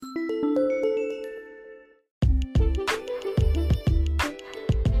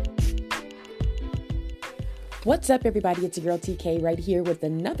What's up, everybody? It's your girl TK right here with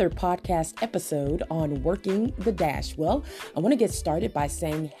another podcast episode on Working the Dash. Well, I want to get started by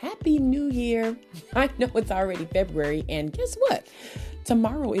saying Happy New Year. I know it's already February, and guess what?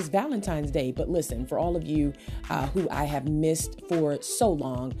 Tomorrow is Valentine's Day, but listen, for all of you who I have missed for so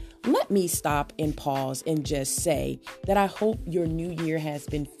long, let me stop and pause and just say that I hope your new year has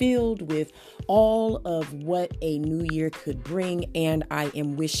been filled with all of what a new year could bring, and I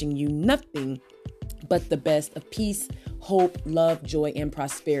am wishing you nothing but the best of peace, hope, love, joy, and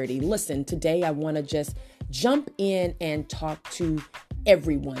prosperity. Listen, today I want to just jump in and talk to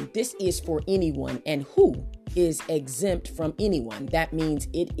everyone. This is for anyone, and who is exempt from anyone. That means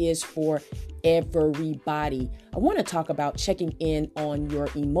it is for everybody. I want to talk about checking in on your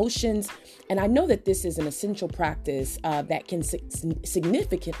emotions. And I know that this is an essential practice that can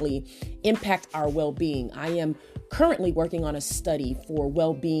significantly impact our well-being. I am currently working on a study for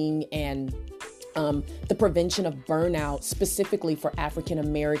well-being and the prevention of burnout, specifically for African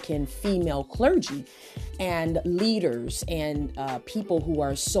American female clergy and leaders and people who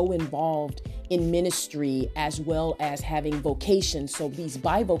are so involved in ministry as well as having vocations. So these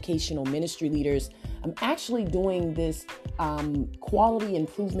bivocational ministry leaders, I'm actually doing this quality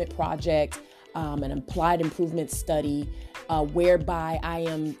improvement project, an applied improvement study, whereby I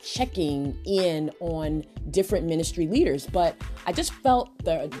am checking in on different ministry leaders. But I just felt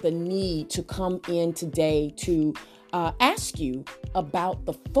the need to come in today to ask you about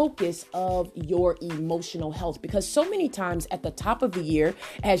the focus of your emotional health, because so many times at the top of the year,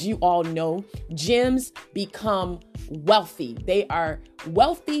 as you all know, gyms become wealthy. They are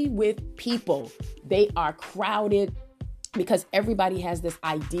wealthy with people. They are crowded, because everybody has this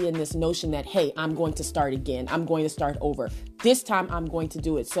idea and this notion that, hey, I'm going to start again. I'm going to start over. This time I'm going to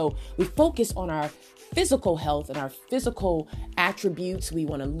do it. So we focus on our physical health and our physical attributes. We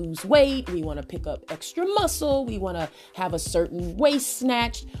want to lose weight. We want to pick up extra muscle. We want to have a certain waist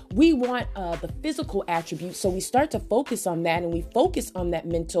snatch. We want the physical attributes. So we start to focus on that, and we focus on that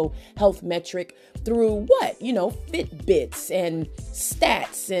mental health metric through what? Fitbits and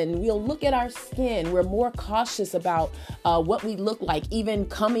stats. And we'll look at our skin. We're more cautious about what we look like, even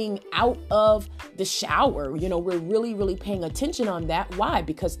coming out of the shower. We're really, really paying attention on that. Why?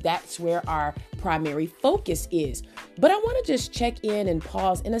 Because that's where our primary focus is. But I want to just check in and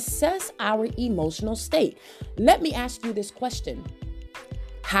pause and assess our emotional state. Let me ask you this question.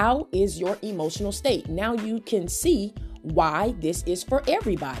 How is your emotional state? Now you can see why this is for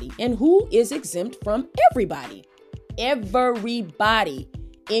everybody and who is exempt from everybody. Everybody,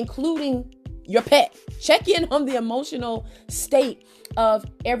 including your pet. Check in on the emotional state of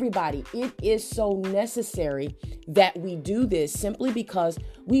everybody. It is so necessary that we do this simply because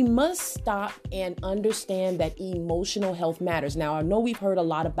we must stop and understand that emotional health matters. Now, I know we've heard a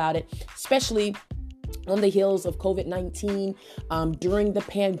lot about it, especially on the heels of COVID-19, during the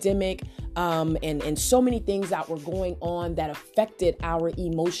pandemic, and so many things that were going on that affected our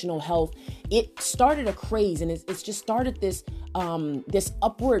emotional health. It started a craze, and it's just started this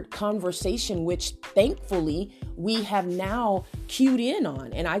upward conversation, which thankfully we have now cued in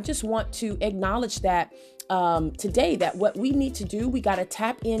on. And I just want to acknowledge that today, that what we need to do, we got to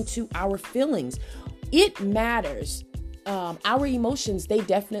tap into our feelings. It matters. Our emotions, they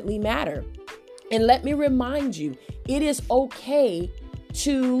definitely matter. And let me remind you, it is okay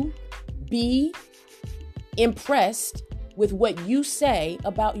to be impressed with what you say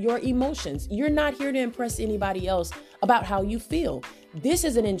about your emotions. You're not here to impress anybody else about how you feel. This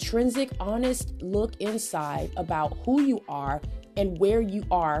is an intrinsic, honest look inside about who you are and where you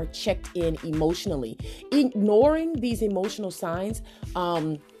are checked in emotionally. Ignoring these emotional signs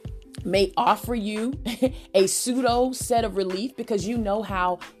may offer you a pseudo set of relief, because you know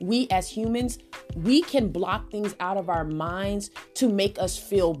how we as humans, we can block things out of our minds to make us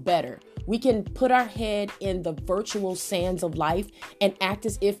feel better. We can put our head in the virtual sands of life and act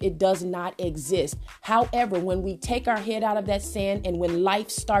as if it does not exist. However, when we take our head out of that sand and when life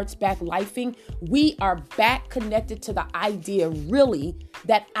starts back lifing, we are back connected to the idea really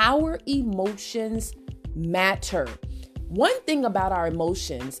that our emotions matter. One thing about our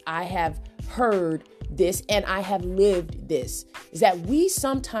emotions, I have heard this and I have lived this, is that we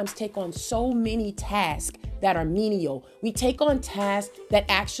sometimes take on so many tasks that are menial. We take on tasks that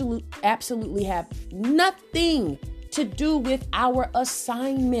absolutely have nothing to do with our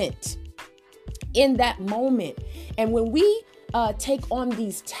assignment in that moment. And when we take on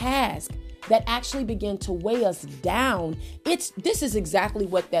these tasks that actually begin to weigh us down, this is exactly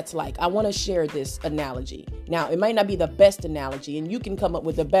what that's like. I want to share this analogy. Now, it might not be the best analogy, and you can come up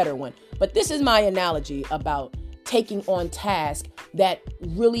with a better one, but this is my analogy about taking on tasks that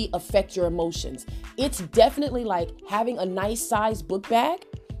really affect your emotions. It's definitely like having a nice size book bag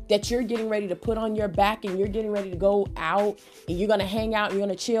that you're getting ready to put on your back and you're getting ready to go out and you're going to hang out and you're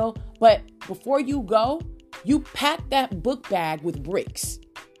going to chill. But before you go, you pack that book bag with bricks.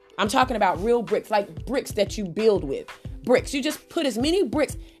 I'm talking about real bricks, like bricks that you build with. Bricks. You just put as many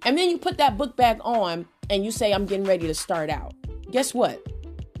bricks and then you put that book bag on and you say, I'm getting ready to start out. Guess what?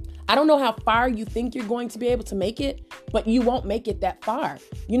 I don't know how far you think you're going to be able to make it, but you won't make it that far.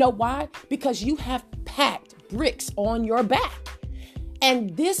 You know why? Because you have packed bricks on your back.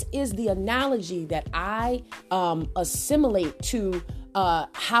 And this is the analogy that I assimilate to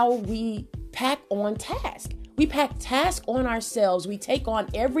how we pack on task. We pack tasks on ourselves. We take on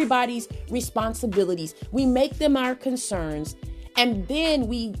everybody's responsibilities. We make them our concerns. And then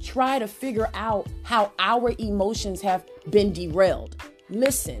we try to figure out how our emotions have been derailed.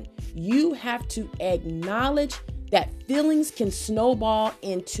 Listen, you have to acknowledge that feelings can snowball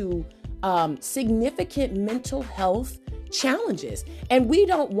into significant mental health challenges. And we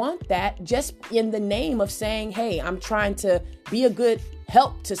don't want that just in the name of saying, hey, I'm trying to be a good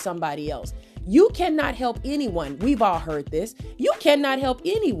help to somebody else. You cannot help anyone. We've all heard this. You cannot help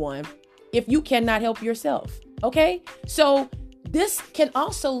anyone if you cannot help yourself. Okay? So this can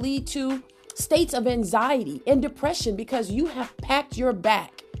also lead to states of anxiety and depression because you have packed your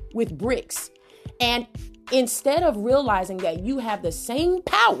back with bricks. And instead of realizing that you have the same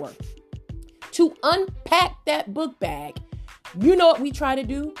power to unpack that book bag, you know what we try to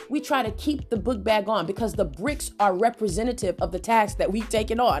do? We try to keep the book bag on because the bricks are representative of the tasks that we've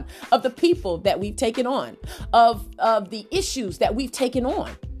taken on, of the people that we've taken on, of the issues that we've taken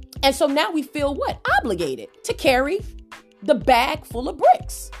on. And so now we feel what? Obligated to carry the bag full of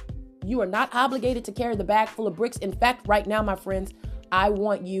bricks. You are not obligated to carry the bag full of bricks. In fact, right now, my friends, I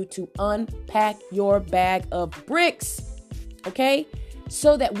want you to unpack your bag of bricks, okay?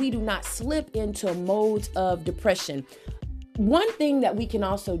 So that we do not slip into modes of depression. One thing that we can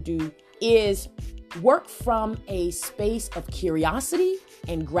also do is work from a space of curiosity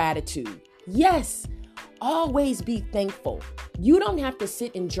and gratitude. Yes, always be thankful. You don't have to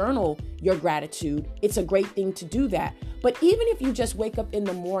sit and journal your gratitude. It's a great thing to do that. But even if you just wake up in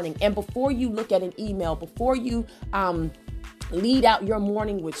the morning and before you look at an email, before you lead out your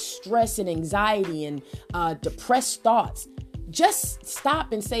morning with stress and anxiety and depressed thoughts, just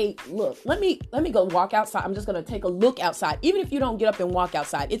stop and say, look, let me go walk outside. I'm just going to take a look outside. Even if you don't get up and walk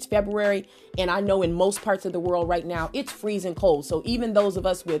outside, it's February. And I know in most parts of the world right now, it's freezing cold. So even those of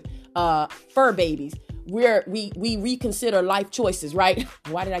us with fur babies, we reconsider life choices, right?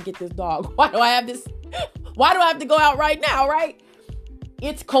 Why did I get this dog? Why do I have this? Why do I have to go out right now, right?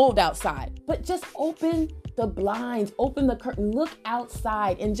 It's cold outside, but just open the blinds, open the curtain, look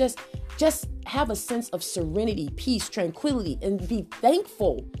outside and just have a sense of serenity, peace, tranquility, and be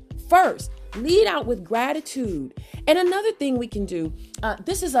thankful first. Lead out with gratitude. And another thing we can do,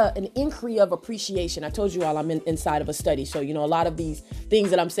 this is an inquiry of appreciation. I told you all I'm inside of a study. So, a lot of these things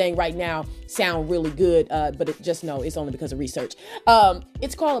that I'm saying right now sound really good, but it's only because of research.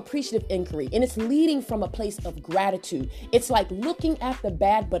 It's called appreciative inquiry, and it's leading from a place of gratitude. It's like looking at the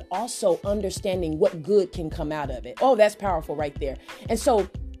bad, but also understanding what good can come out of it. Oh, that's powerful right there. And so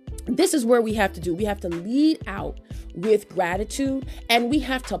this is where we have to do. We have to lead out with gratitude, and we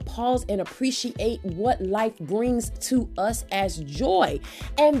have to pause and appreciate what life brings to us as joy.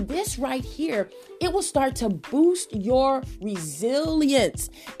 And this right here, it will start to boost your resilience.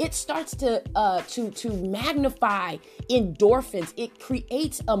 It starts to magnify endorphins. It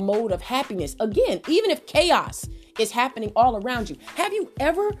creates a mode of happiness. Again, even if chaos is happening all around you. Have you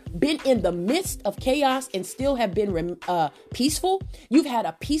ever been in the midst of chaos and still have been peaceful? You've had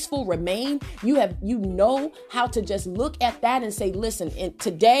a peaceful remain. You know how to just look at that and say, listen, and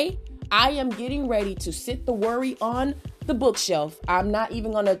today I am getting ready to sit the worry on the bookshelf. I'm not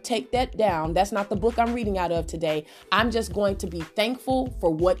even going to take that down. That's not the book I'm reading out of today. I'm just going to be thankful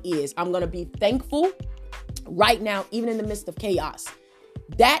for what is. I'm going to be thankful right now, even in the midst of chaos.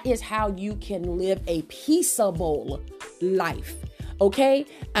 That is how you can live a peaceable life. Okay.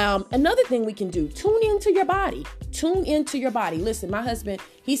 Another thing we can do, tune into your body. Tune into your body. Listen, my husband,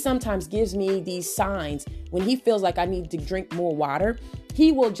 he sometimes gives me these signs when he feels like I need to drink more water.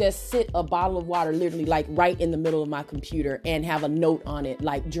 He will just sit a bottle of water literally like right in the middle of my computer and have a note on it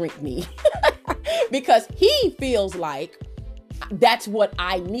like drink me because he feels like that's what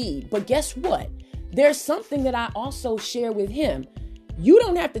I need. But guess what? There's something that I also share with him. You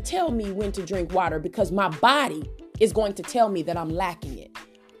don't have to tell me when to drink water because my body is going to tell me that I'm lacking it.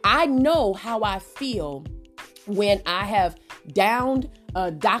 I know how I feel when I have downed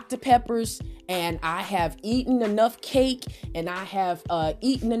Dr. Peppers and I have eaten enough cake and I have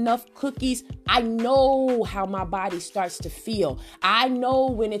eaten enough cookies, I know how my body starts to feel. I know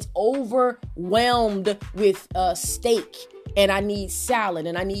when it's overwhelmed with steak and I need salad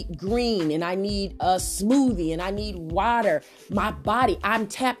and I need green and I need a smoothie and I need water. My body, I'm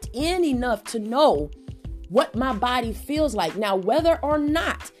tapped in enough to know what my body feels like. Now, whether or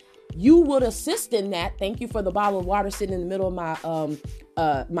not you would assist in that, thank you for the bottle of water sitting in the middle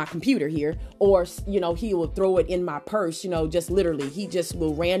of my computer here, or, he will throw it in my purse, just literally, he just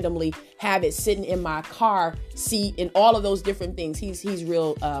will randomly have it sitting in my car seat and all of those different things. He's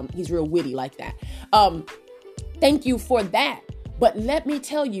real witty like that. Thank you for that. But let me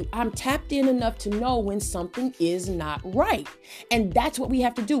tell you, I'm tapped in enough to know when something is not right. And that's what we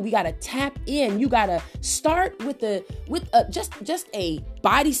have to do. We got to tap in. You got to start with just a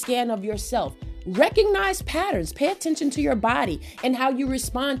body scan of yourself. Recognize patterns. Pay attention to your body and how you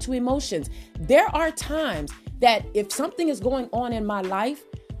respond to emotions. There are times that if something is going on in my life,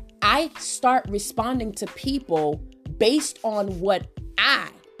 I start responding to people based on what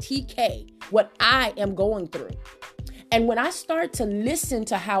I am going through. And when I start to listen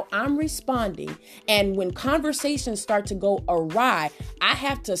to how I'm responding, and when conversations start to go awry, I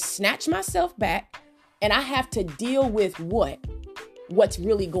have to snatch myself back and I have to deal with what's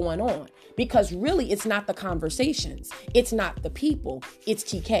really going on. Because really, it's not the conversations. It's not the people. It's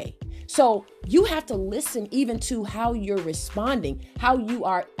TK. So you have to listen even to how you're responding, how you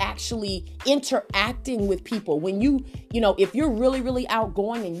are actually interacting with people. When if you're really, really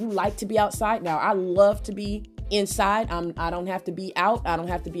outgoing and you like to be outside. Now, I love to be inside. I don't have to be out. I don't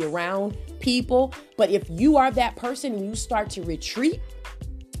have to be around people. But if you are that person and you start to retreat,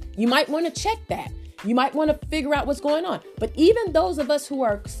 you might want to check that. You might want to figure out what's going on. But even those of us who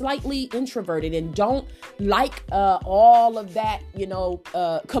are slightly introverted and don't like all of that,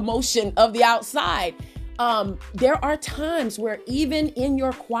 commotion of the outside, there are times where even in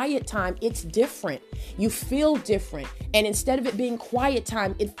your quiet time, it's different. You feel different. And instead of it being quiet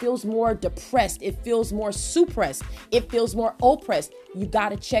time, it feels more depressed. It feels more suppressed. It feels more oppressed. You got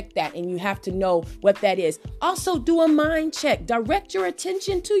to check that and you have to know what that is. Also, do a mind check. Direct your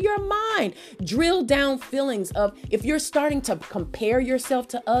attention to your mind. Drill down feelings of if you're starting to compare yourself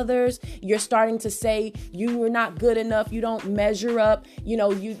to others, you're starting to say you are not good enough, you don't measure up,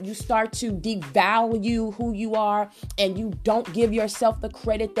 you start to devalue who you are and you don't give yourself the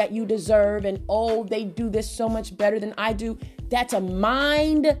credit that you deserve. And they do this so much better than I do. That's a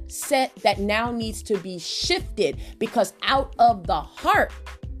mindset that now needs to be shifted, because out of the heart,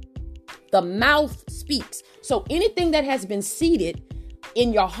 the mouth speaks. So anything that has been seeded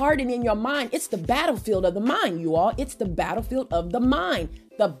in your heart and in your mind, it's the battlefield of the mind, you all. It's the battlefield of the mind.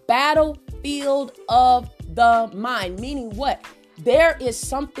 The battlefield of the mind. Meaning what? There is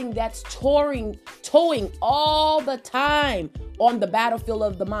something that's towing all the time on the battlefield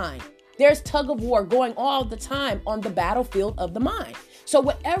of the mind. There's tug of war going all the time on the battlefield of the mind. So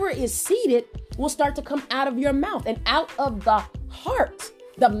whatever is seeded will start to come out of your mouth, and out of the heart,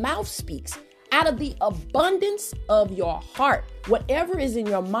 the mouth speaks. Out of the abundance of your heart, whatever is in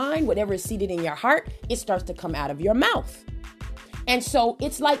your mind, whatever is seeded in your heart, it starts to come out of your mouth. And so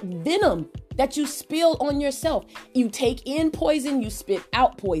it's like venom that you spill on yourself. You take in poison, you spit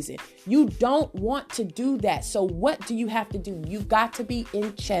out poison. You don't want to do that. So what do you have to do? You've got to be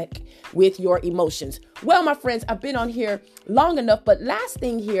in check with your emotions. Well, my friends, I've been on here long enough, but last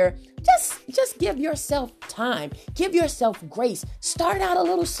thing here, just give yourself time. Give yourself grace. Start out a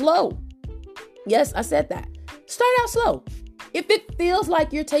little slow. Yes, I said that. Start out slow. If it feels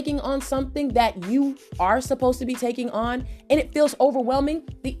like you're taking on something that you are supposed to be taking on and it feels overwhelming,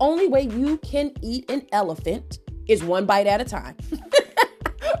 the only way you can eat an elephant is one bite at a time.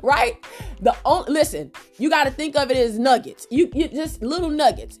 Right? Listen, you got to think of it as nuggets. You just little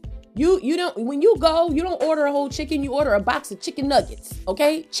nuggets. You don't, when you go, you don't order a whole chicken, you order a box of chicken nuggets.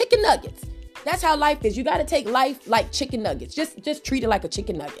 Okay? Chicken nuggets. That's how life is. You got to take life like chicken nuggets. Just treat it like a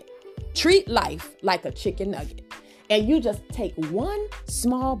chicken nugget. Treat life like a chicken nugget. And you just take one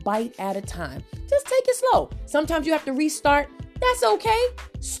small bite at a time. Just take it slow. Sometimes you have to restart. That's okay.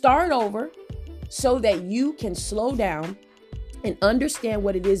 Start over so that you can slow down and understand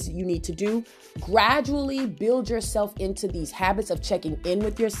what it is you need to do. Gradually build yourself into these habits of checking in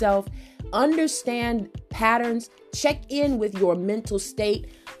with yourself. Understand patterns. Check in with your mental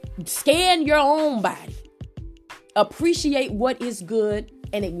state. Scan your own body. Appreciate what is good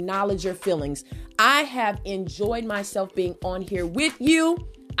and acknowledge your feelings. I have enjoyed myself being on here with you.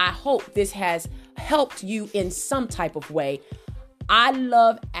 I hope this has helped you in some type of way. I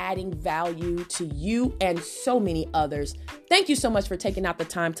love adding value to you and so many others. Thank you so much for taking out the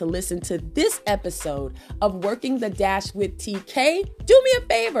time to listen to this episode of Working the Dash with TK. Do me a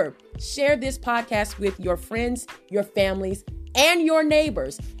favor, share this podcast with your friends, your families, and your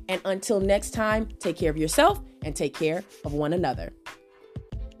neighbors. And until next time, take care of yourself and take care of one another.